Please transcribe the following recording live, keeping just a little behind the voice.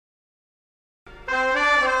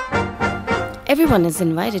Everyone is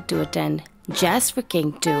invited to attend Jazz for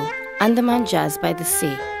King 2, Andaman Jazz by the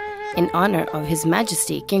Sea, in honor of His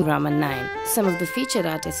Majesty King Raman IX. Some of the featured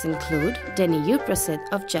artists include Denny U. Prasid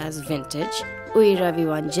of Jazz Vintage, Ui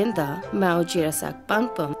Raviwan Jinda, Mao Jirasak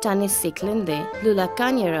Pampam, Tanis Siklinde, Lula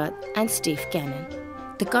Kanyarat, and Steve Cannon.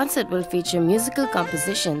 The concert will feature musical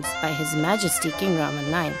compositions by His Majesty King Raman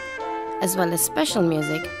IX, as well as special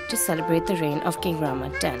music to celebrate the reign of King Rama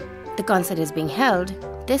X. The concert is being held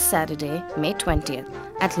this Saturday, May 20th,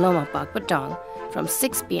 at Loma Park, Patong, from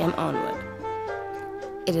 6 p.m. onward.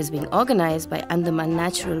 It is being organized by Andaman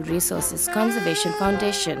Natural Resources Conservation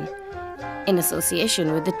Foundation in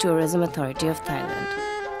association with the Tourism Authority of Thailand.